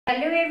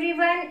Hello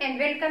everyone and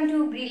welcome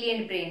to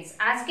brilliant brains.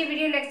 आज के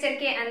video lecture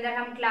के अंदर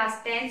हम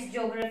क्लास 10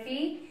 ज्योग्राफी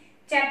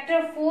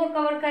चैप्टर 4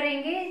 कवर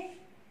करेंगे,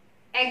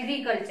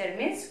 एग्रीकल्चर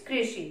मीन्स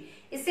कृषि।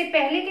 इससे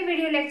पहले के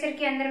वीडियो लेक्चर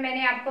के अंदर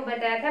मैंने आपको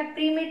बताया था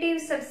प्रीमिटिव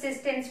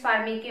सबसिस्टेंस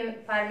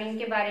फार्मिंग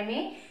के बारे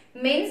में,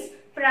 मीन्स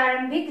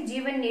प्रारंभिक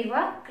जीवन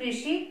निर्वाह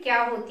कृषि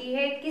क्या होती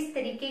है, किस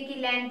तरीके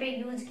की लैंड पे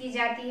यूज की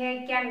जाती है,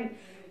 क्या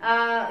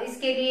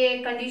इसके लिए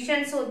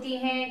कंडीशंस होती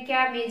हैं,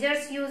 क्या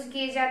मेजर्स यूज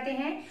किए जाते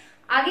हैं।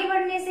 आगे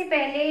बढ़ने से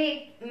पहले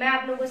मैं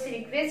आप लोगों से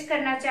रिक्वेस्ट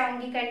करना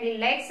चाहूंगी, kindly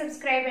like,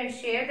 subscribe and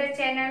share the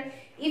channel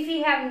if you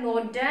have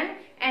not done,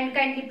 and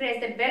kindly press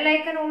the bell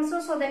icon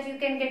also so that you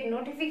can get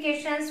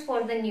notifications for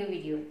the new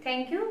video.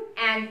 Thank you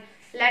and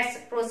let's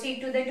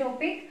proceed to the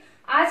topic.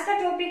 आज का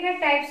topic है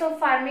types of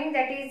farming,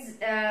 that is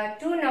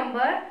 2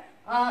 number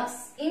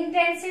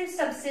intensive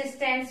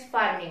subsistence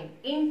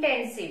farming.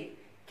 Intensive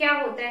क्या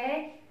होता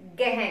है?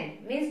 गहन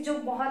means जो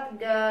बहुत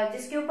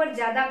जिसके ऊपर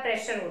ज्यादा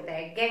प्रेशर होता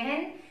है।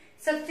 गहन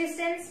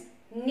सबसिस्टेंस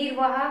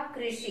निर्वाह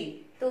कृषि,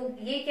 तो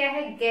ये क्या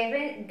है?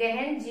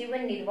 गहन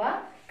जीवन निर्वाह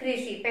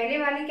कृषि। पहले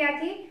वाली क्या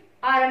थी?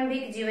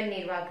 आरंभिक जीवन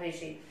निर्वाह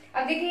कृषि।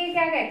 अब देखिए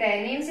क्या कहता है,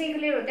 नेम से ही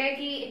क्लियर होता है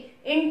कि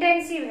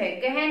इंटेंसिव है,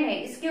 गहन है,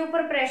 इसके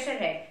ऊपर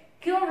प्रेशर है।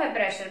 क्यों है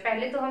प्रेशर?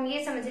 पहले तो हम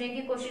ये समझने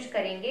की कोशिश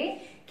करेंगे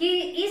कि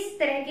इस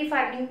तरह की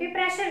फार्मिंग पे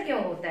प्रेशर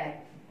क्यों होता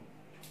है।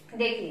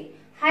 देखिए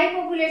हाई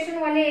पॉपुलेशन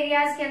वाले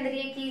एरियाज के अंदर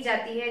ये की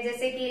जाती है,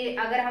 जैसे कि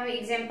अगर हम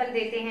एग्जांपल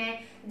देते हैं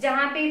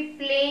जहां पे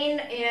प्लेन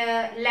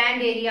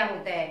लैंड एरिया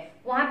होता है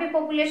वहां पे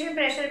पॉपुलेशन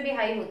प्रेशर भी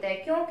हाई होता है।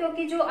 क्यों?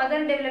 क्योंकि जो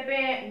अदर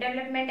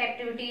डेवलपमेंट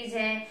एक्टिविटीज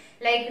हैं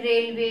like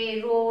railway,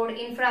 road,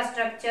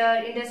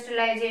 infrastructure,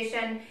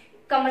 industrialisation,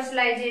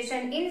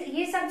 commercialisation,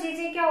 ये सब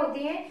चीजें क्या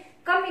होती हैं?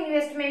 कम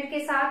इन्वेस्टमेंट के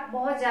साथ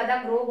बहुत ज्यादा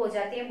ग्रो हो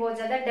जाती है, बहुत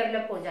ज्यादा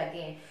डेवलप हो जाती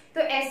है।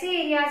 तो ऐसे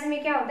एरियाज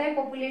में क्या होता है?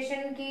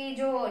 पॉपुलेशन की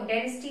जो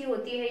डेंसिटी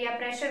होती है या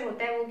प्रेशर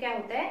होता है वो क्या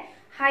होता है?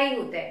 हाई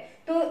होता है।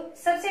 तो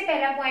सबसे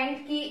पहला पॉइंट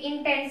कि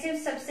इंटेंसिव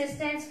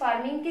सबसिस्टेंस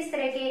फार्मिंग किस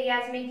तरह के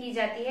एरियाज में की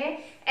जाती है?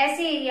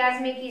 ऐसे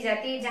एरियाज में की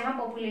जाती है जहां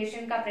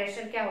पॉपुलेशन का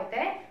प्रेशर क्या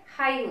होता है?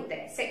 हाई होता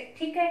है।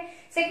 ठीक है।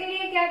 सेकेंडली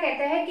ये क्या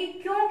कहता है कि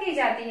क्यों की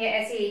जाती है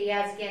ऐसे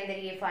एरियाज के अंदर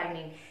ये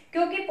फार्मिंग?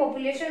 क्योंकि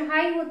पॉपुलेशन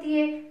हाई होती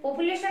है।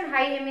 पॉपुलेशन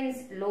हाई है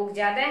मीन्स लोग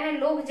ज्यादा हैं,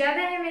 लोग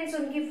ज्यादा हैं मीन्स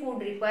उनकी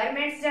फूड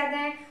रिक्वायरमेंट्स ज्यादा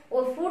है,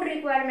 और फूड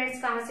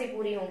रिक्वायरमेंट्स कहाँ से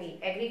पूरी होंगी?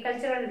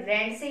 एग्रीकल्चरल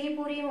लैंड से ही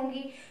पूरी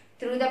होंगी,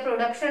 through the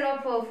production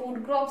of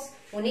food crops,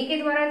 उन्हीं के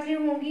द्वारा थ्रू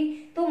होंगी।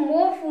 तो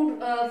मोर फूड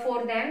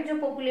फॉर देम, जो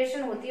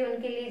पॉपुलेशन होती है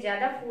उनके लिए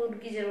ज्यादा फूड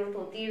की जरूरत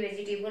होती है,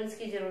 वेजिटेबल्स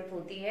की जरूरत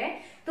होती है।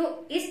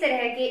 तो इस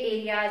तरह के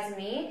एरियाज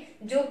में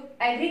जो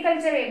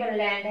एग्रीकल्चरेबल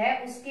लैंड है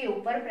उसके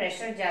ऊपर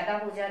प्रेशर ज्यादा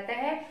हो जाता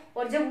है,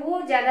 और जब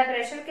वो ज्यादा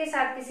प्रेशर के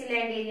साथ किसी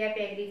लैंड एरिया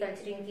पे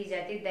एग्रीकल्चरिंग की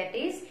जाती है, that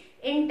is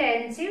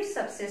intensive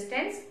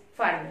subsistence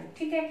farming.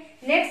 ठीक है।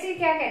 नेक्स्ट ये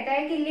क्या कहता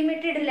है कि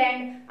लिमिटेड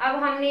लैंड।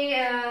 अब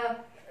हमने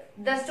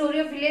the story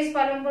of village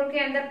Palanpur के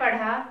अंदर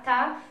पढ़ा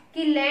था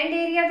कि लैंड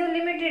एरिया तो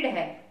लिमिटेड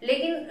है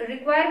लेकिन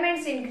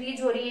रिक्वायरमेंट्स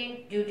इंक्रीज हो रही है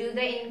due to the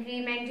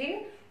increment in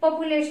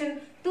population.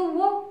 तो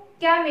वो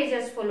क्या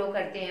मेजर्स फॉलो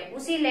करते हैं?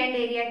 उसी लैंड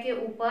एरिया के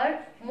ऊपर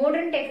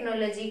मॉडर्न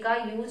टेक्नोलॉजी का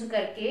यूज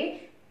करके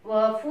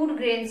फूड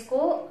ग्रेन्स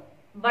को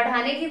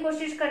बढ़ाने की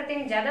कोशिश करते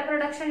हैं, ज्यादा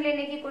प्रोडक्शन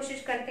लेने की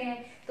कोशिश करते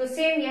हैं। तो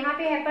सेम यहाँ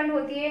पे हैपन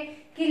होती है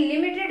कि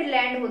लिमिटेड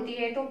लैंड होती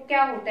है तो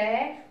क्या होता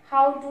है?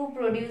 How to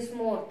produce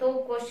more. तो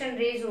क्वेश्चन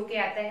रेज होके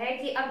आता है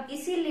कि अब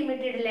इसी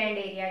लिमिटेड लैंड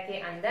एरिया के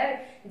अंदर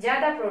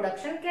ज्यादा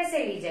प्रोडक्शन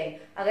कैसे ली जाए?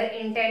 अगर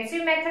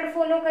इंटेंसिव मेथड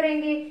फॉलो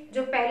करेंगे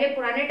जो पहले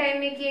पुराने टाइम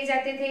में किए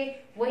जाते थे,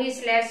 वही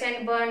slash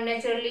and burn,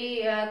 naturally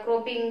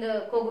cropping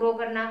को ग्रो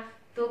करना,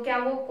 तो क्या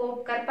वो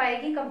कोप कर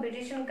पाएगी,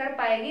 कंपटीशन कर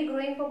पाएगी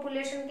ग्रोइंग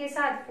पॉपुलेशन के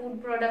साथ?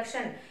 फूड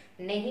प्रोडक्शन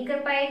नहीं कर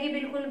पाएगी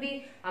बिल्कुल भी।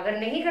 अगर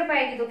नहीं कर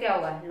पाएगी तो क्या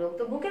होगा? लोग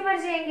तो भूखे मर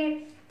जाएंगे।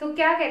 तो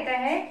क्या कहता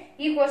है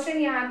ये क्वेश्चन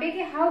यहाँ पे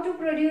कि हाउ टू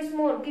प्रोड्यूस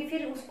मोर, कि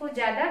फिर उसको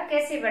ज्यादा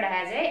कैसे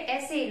बढ़ाया जाए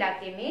ऐसे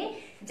इलाके में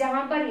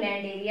जहां पर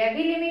लैंड एरिया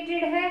भी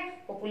लिमिटेड है,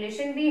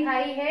 पॉपुलेशन भी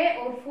हाई है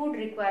और फूड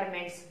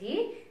रिक्वायरमेंट्स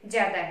भी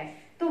ज्यादा है।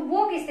 तो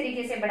वो किस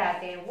तरीके से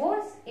बढ़ाते हैं? वो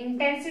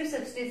इंटेंसिव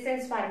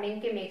सब्सिस्टेंस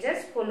फार्मिंग के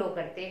मेजर्स फॉलो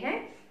करते हैं।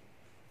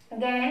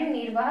 गहन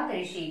निर्वाह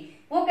कृषि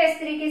वो किस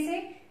तरीके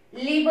से?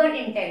 Labour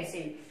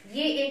intensive.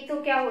 ये एक तो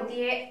क्या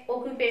होती है?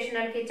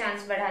 ऑक्यूपेशनल के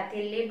चांस बढ़ाती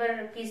है, लेबर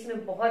की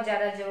इसमें बहुत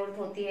ज्यादा जरूरत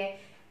होती है।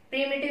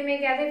 प्रीमिटिव में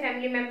क्या थे?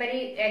 फैमिली मेंबर ही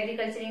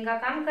एग्रीकल्चरिंग का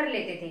काम कर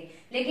लेते थे,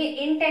 लेकिन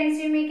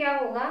इंटेंसिव में क्या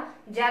होगा?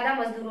 ज्यादा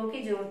मजदूरों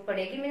की जरूरत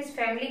पड़ेगी, मीन्स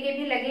फैमिली के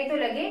भी लगे तो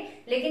लगे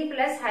लेकिन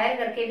प्लस हायर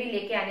करके भी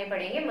लेके आने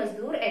पड़ेंगे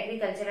मजदूर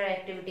एग्रीकल्चरल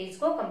एक्टिविटीज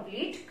को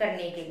कंप्लीट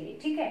करने के लिए।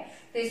 ठीक है।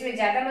 तो इसमें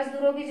ज्यादा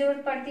मजदूरों की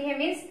जरूरत पड़ती है,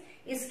 मीन्स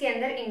इसके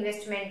अंदर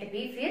इन्वेस्टमेंट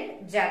भी फिर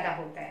ज्यादा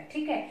होता है।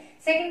 ठीक है।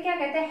 सेकंड क्या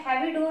कहता है?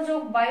 Heavy dose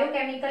of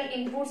biochemical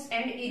inputs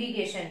and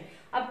irrigation.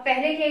 अब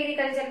पहले के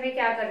एग्रीकल्चर में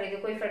क्या कर रहे थे?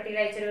 कोई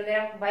फर्टिलाइजर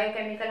वगैरह,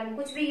 बायोकेमिकल हम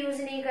कुछ भी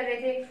यूज नहीं कर रहे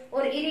थे,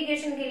 और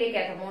इरिगेशन के लिए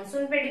क्या था?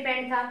 मानसून पे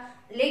डिपेंड था।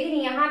 लेकिन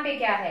यहाँ पे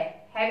क्या है?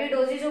 Heavy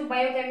doses of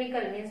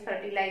biochemical means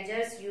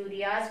fertilisers,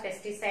 ureas,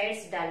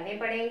 pesticides डालने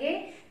पड़ेंगे।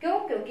 क्यों?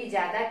 क्योंकि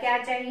ज्यादा क्या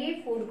चाहिए?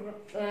 फूड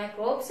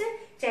क्रॉप्स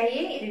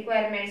चाहिए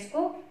रिक्वायरमेंट्स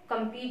को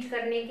कंपीट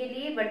करने के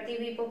लिए बढ़ती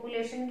हुई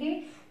पॉपुलेशन की।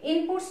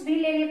 इनपुट्स भी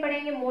लेने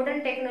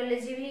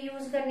टेक्नोलॉजी भी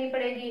यूज करनी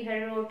पड़ेगी,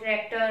 हेरो,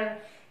 ट्रैक्टर,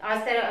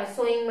 आज तरह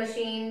सोइंग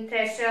मशीन,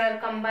 थ्रेशर,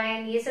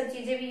 कंबाइन, ये सब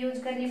चीजें भी यूज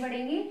करनी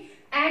पड़ेंगी।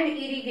 एंड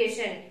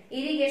इरिगेशन,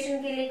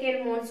 इरिगेशन के लिए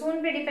केवल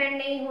मानसून पे डिपेंड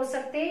नहीं हो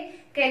सकते,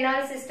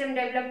 कैनाल सिस्टम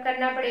डेवलप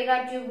करना पड़ेगा,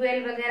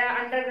 ट्यूबवेल वगैरह,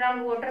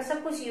 अंडरग्राउंड वाटर,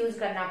 सब कुछ यूज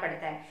करना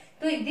पड़ता है।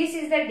 तो this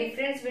is the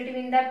difference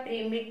between the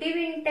primitive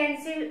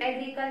intensive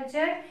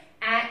agriculture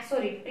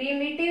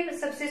primitive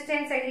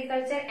subsistence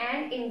agriculture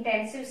and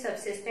intensive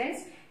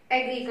subsistence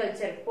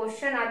agriculture.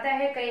 Question आता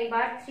है कई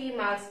बार 3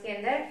 मार्क्स के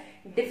अंदर,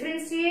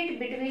 differentiate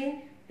between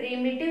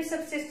primitive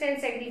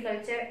subsistence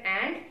agriculture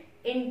and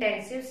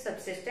intensive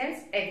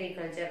subsistence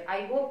agriculture.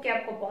 I hope कि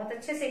आपको बहुत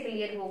अच्छे से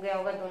क्लियर हो गया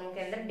होगा दोनों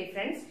के अंदर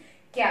डिफरेंस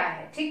क्या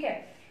है। ठीक है,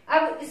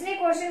 अब इसने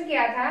क्वेश्चन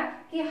किया था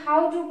कि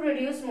हाउ टू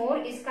प्रोड्यूस मोर,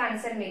 इसका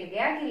आंसर मिल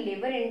गया कि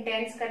लेबर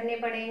इंटेंस करने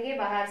पड़ेंगे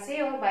बाहर से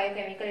और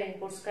बायोकेमिकल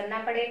इनपुट्स करना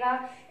पड़ेगा,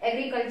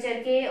 एग्रीकल्चर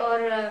के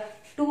और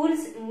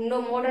टूल्स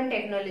मॉडर्न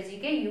टेक्नोलॉजी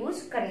के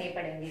यूज करने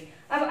पड़ेंगे।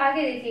 अब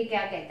आगे देखिए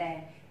क्या कहता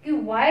है कि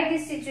व्हाई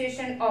दिस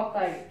सिचुएशन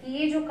ऑकर्ड, कि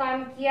ये जो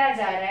काम किया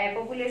जा रहा है,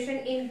 पॉपुलेशन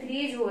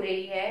इंक्रीज हो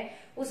रही है,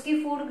 उसकी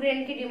फूड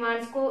ग्रेन की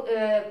डिमांड्स को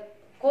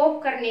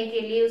कोप करने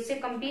के लिए, उससे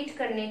कम्पीट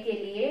करने के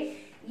लिए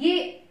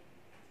ये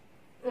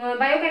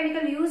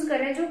बायोकेमिकल यूज कर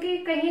रहे हैं, जो कि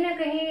कहीं ना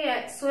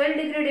कहीं सोयल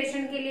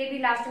डिग्रेडेशन के लिए भी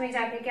लास्ट में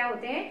जाके क्या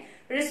होते हैं,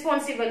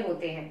 रिस्पॉन्सिबल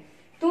होते हैं।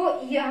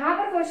 तो यहाँ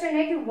पर क्वेश्चन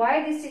है कि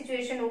व्हाई दिस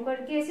सिचुएशन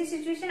ऑकर्ड, कि ऐसी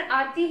सिचुएशन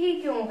आती ही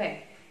क्यों है,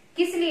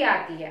 किस लिए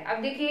आती है।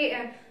 अब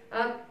देखिए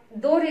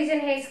 2 रीजन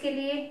है इसके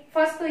लिए।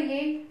 फर्स्ट तो ये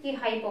कि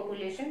हाई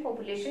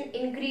पॉपुलेशन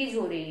इंक्रीज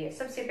हो रही है,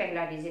 सबसे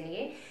पहला रीजन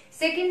ये।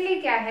 सेकेंडली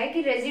क्या है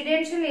कि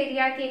रेजिडेंशियल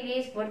एरिया के लिए,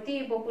 इस बढ़ती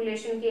हुई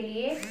पॉपुलेशन के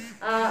लिए,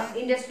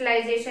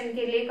 इंडस्ट्रियलाइजेशन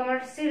के लिए,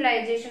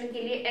 कमर्शियलाइजेशन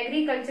के लिए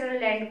एग्रीकल्चरल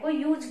लैंड को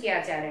यूज किया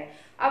जा रहा है।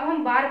 अब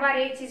हम बार बार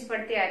एक चीज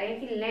पढ़ते आ रहे हैं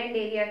कि लैंड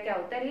एरिया क्या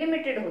होता है,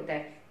 लिमिटेड होता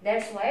है।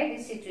 That's why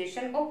this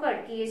situation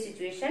awkward, कि ये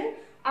सिचुएशन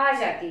आ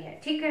जाती है।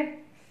 ठीक है,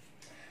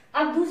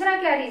 अब दूसरा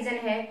क्या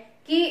रीजन है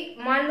कि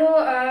मान लो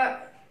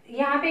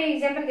यहाँ पे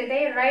एग्जाम्पल देते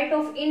हैं right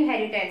of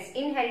inheritance.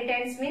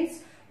 Inheritance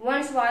means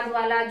वंशवाद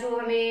वाला, जो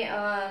हमें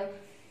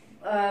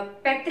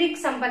पैतृक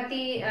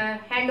संपत्ति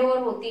हैंड ओवर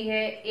होती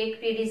है एक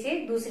पीढ़ी से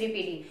दूसरी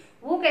पीढ़ी,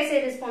 वो कैसे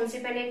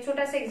रिस्पॉन्सिबल है। एक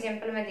छोटा सा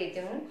एग्जाम्पल मैं देती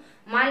हूँ।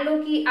 मान लो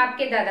कि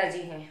आपके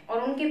दादाजी हैं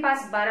और उनके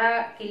पास 12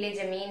 किले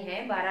जमीन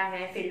है, 12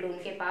 है फील्ड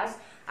उनके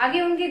पास,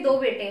 आगे उनके 2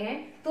 बेटे हैं,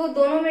 तो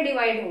दोनों में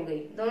डिवाइड हो गई,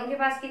 दोनों के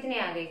पास कितने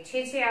आ गए,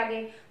 6 आ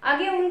गए।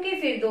 आगे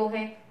उनके फिर 2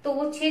 हैं, तो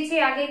वो 6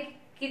 आगे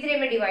कितने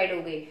में डिवाइड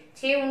हो गए,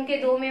 6 उनके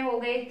 2 में हो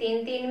गए,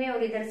 3 में,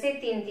 और इधर से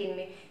 3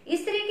 में।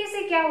 इस तरीके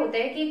से क्या होता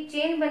है कि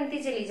चेन बनती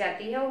चली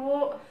जाती है और वो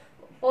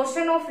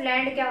पोर्शन ऑफ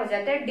लैंड क्या हो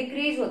जाता है,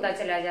 डिक्रीज होता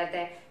चला जाता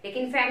है।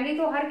 लेकिन फैमिली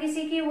तो हर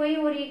किसी की वही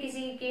हो रही है,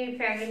 किसी की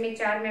फैमिली में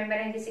 4 मेंबर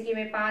हैं, किसी की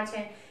में 5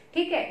 हैं।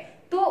 ठीक है,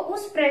 तो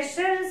उस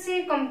प्रेशर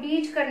से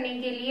कम्पीट करने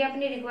के लिए,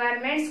 अपनी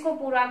रिक्वायरमेंट्स को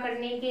पूरा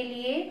करने के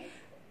लिए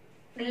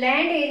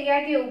लैंड एरिया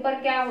के ऊपर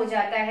क्या हो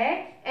जाता है,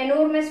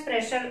 एनोर्मस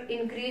प्रेशर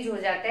इंक्रीज हो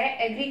जाता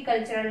है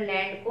एग्रीकल्चरल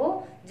लैंड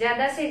को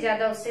ज्यादा से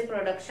ज्यादा उससे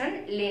प्रोडक्शन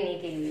लेने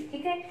के लिए।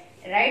 ठीक है,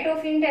 राइट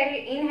ऑफ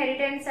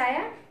इनहेरिटेंस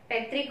आया,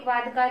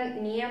 पैतृकवाद का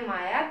नियम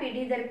आया,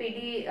 पीढ़ी दर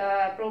पीढ़ी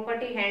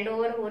प्रॉपर्टी हैंड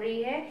ओवर हो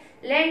रही है,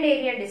 लैंड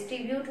एरिया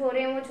डिस्ट्रीब्यूट हो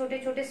रहे हैं, वो छोटे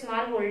छोटे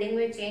स्मॉल होल्डिंग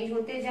में चेंज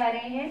होते जा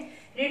रहे हैं,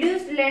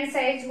 रिड्यूस्ड लैंड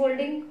साइज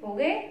होल्डिंग हो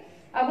गए।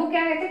 अब वो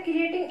क्या कहते हैं,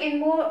 creating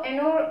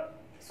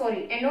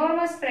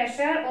एनोर्मस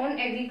pressure on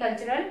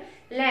agricultural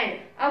land.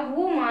 अब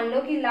वो मान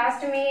लो कि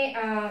लास्ट में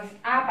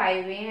आप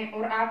आए हुए हैं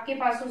और आपके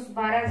पास उस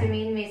 12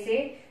 जमीन में से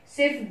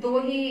सिर्फ 2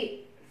 ही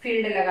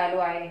फील्ड लगा लो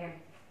आए हैं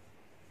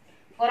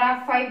और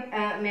आप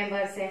 5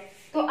 मेंबर्स हैं,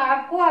 तो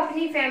आपको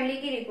अपनी फैमिली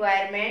की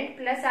रिक्वायरमेंट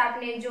प्लस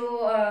आपने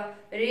जो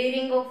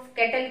रेयरिंग ऑफ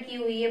कैटल की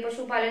हुई है,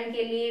 पशुपालन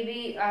के लिए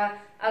भी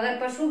अगर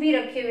पशु भी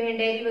रखे हुए हैं,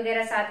 डेयरी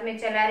वगैरह साथ में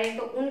चला रहे हैं,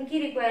 तो उनकी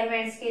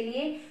रिक्वायरमेंट्स के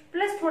लिए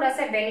प्लस थोड़ा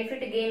सा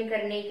बेनिफिट गेन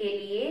करने के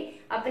लिए,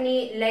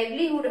 अपनी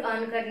लाइवलीहुड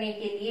अर्न करने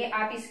के लिए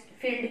आप इस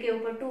फील्ड के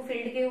ऊपर 2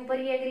 फील्ड के ऊपर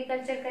ही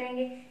एग्रीकल्चर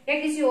करेंगे, या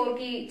किसी और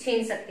की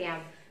छीन सकते हैं,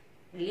 आप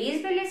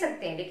लीज पे ले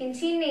सकते हैं लेकिन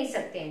छीन नहीं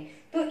सकते हैं।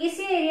 तो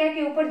इसी एरिया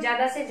के ऊपर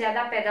ज्यादा से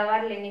ज्यादा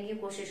पैदावार लेने की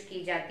कोशिश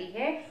की जाती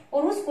है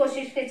और उस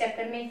कोशिश के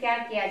चक्कर में क्या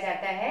किया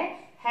जाता है,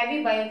 हैवी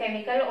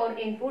बायोकेमिकल और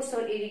इनपुट्स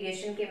और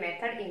इरिगेशन के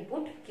मेथड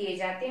इनपुट किए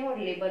जाते हैं और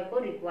लेबर को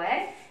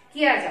रिक्वायर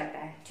किया जाता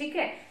है। ठीक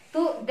है,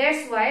 तो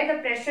that's why the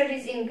pressure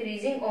is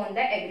increasing on the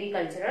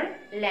agricultural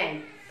land.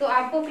 तो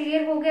आपको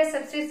क्लियर हो गया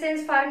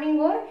सब्सिस्टेंस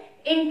फार्मिंग और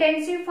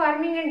intensive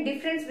farming and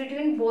difference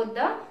between both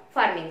the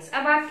farmings.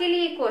 अब आपके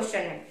लिए एक क्वेश्चन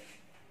है,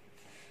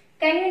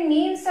 can you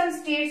name some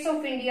states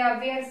of India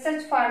where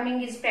such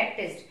farming is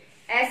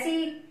practised.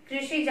 ऐसी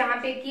कृषि जहां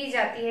पे की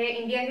जाती है,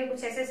 इंडिया के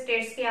कुछ ऐसे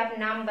स्टेट्स के आप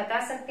नाम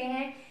बता सकते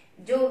हैं।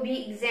 जो भी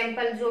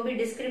एग्जाम्पल, जो भी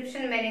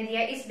डिस्क्रिप्शन मैंने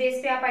दिया, इस बेस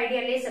पे आप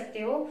आइडिया ले सकते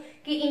हो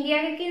कि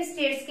इंडिया के किन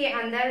स्टेट्स के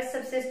अंदर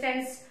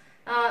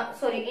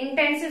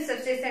इंटेंसिव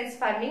सब्सिस्टेंस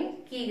फार्मिंग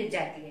की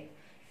जाती है।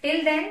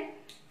 Till then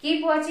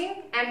keep watching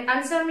and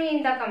answer me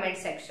in the comment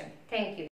section. Thank you.